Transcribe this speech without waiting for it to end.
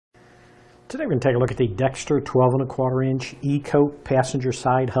Today we're going to take a look at the Dexter 12¼ inch E-coat passenger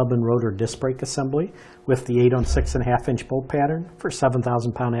side hub and rotor disc brake assembly with the 8 on 6.5 inch bolt pattern for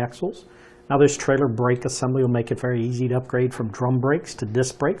 7,000 pound axles. Now this trailer brake assembly will make it very easy to upgrade from drum brakes to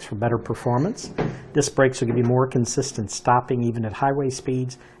disc brakes for better performance. Disc brakes will give you more consistent stopping even at highway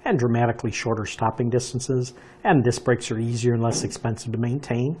speeds and dramatically shorter stopping distances, and disc brakes are easier and less expensive to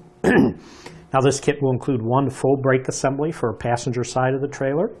maintain. Now this kit will include one full brake assembly for a passenger side of the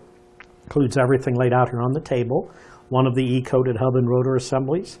trailer. Includes everything laid out here on the table, one of the E-coated hub and rotor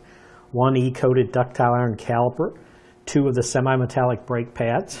assemblies, one E-coated ductile iron caliper, two of the semi-metallic brake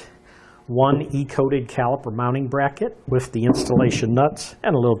pads, one E-coated caliper mounting bracket with the installation nuts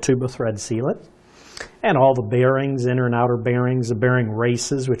and a little tube of thread sealant, and all the bearings, inner and outer bearings, the bearing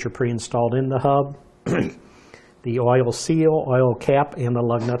races which are pre-installed in the hub, the oil seal, oil cap, and the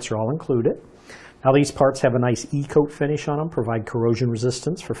lug nuts are all included. Now these parts have a nice E-coat finish on them, provide corrosion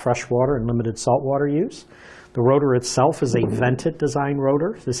resistance for freshwater and limited saltwater use. The rotor itself is a vented design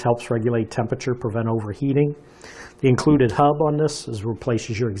rotor. This helps regulate temperature, prevent overheating. The included hub on this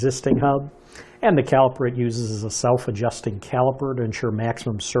replaces your existing hub. And the caliper it uses is a self-adjusting caliper to ensure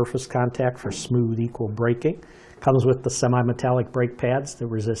maximum surface contact for smooth, equal braking. Comes with the semi-metallic brake pads that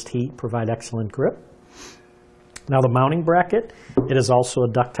resist heat, provide excellent grip. Now the mounting bracket, it is also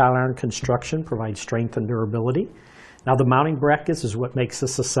a ductile iron construction, provides strength and durability. Now the mounting brackets is what makes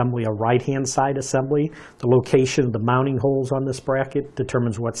this assembly a right-hand side assembly. The location of the mounting holes on this bracket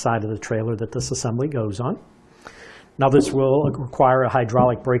determines what side of the trailer that this assembly goes on. Now this will require a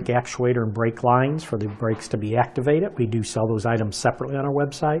hydraulic brake actuator and brake lines for the brakes to be activated. We do sell those items separately on our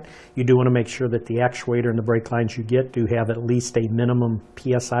website. You do want to make sure that the actuator and the brake lines you get do have at least a minimum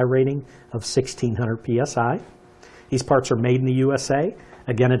PSI rating of 1600 PSI. These parts are made in the USA.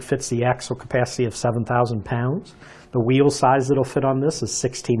 Again, it fits the axle capacity of 7,000 pounds. The wheel size that'll fit on this is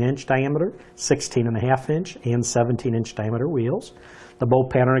 16-inch diameter, 16.5 inch, and 17-inch diameter wheels. The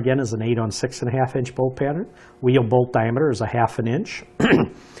bolt pattern, again, is an 8 on 6.5 inch bolt pattern. Wheel bolt diameter is 1/2 inch.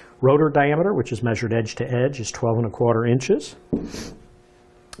 Rotor diameter, which is measured edge to edge, is 12¼ inches.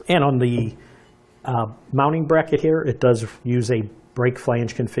 And on the mounting bracket here, it does use a brake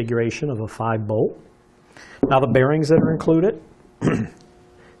flange configuration of a 5-bolt. Now the bearings that are included,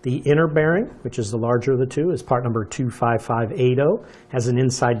 the inner bearing, which is the larger of the two, is part number 25580, has an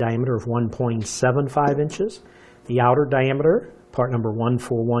inside diameter of 1.75 inches. The outer diameter, part number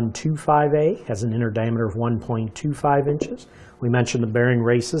 14125A, has an inner diameter of 1.25 inches. We mentioned the bearing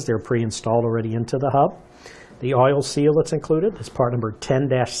races, they're pre-installed already into the hub. The oil seal that's included is part number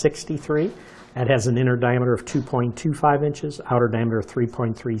 10-63. That has an inner diameter of 2.25 inches, outer diameter of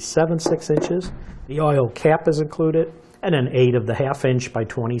 3.376 inches. The oil cap is included, and an 8 of the 1/2 inch by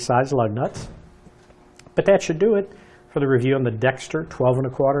 20 size lug nuts. But that should do it for the review on the Dexter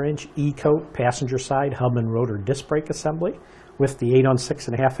 12¼ inch E-coat passenger side hub and rotor disc brake assembly with the 8 on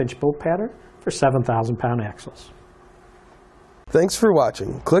 6.5 inch bolt pattern for 7,000 pound axles. Thanks for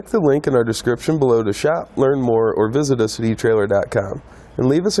watching. Click the link in our description below to shop, learn more, or visit us at etrailer.com. And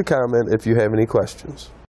leave us a comment if you have any questions.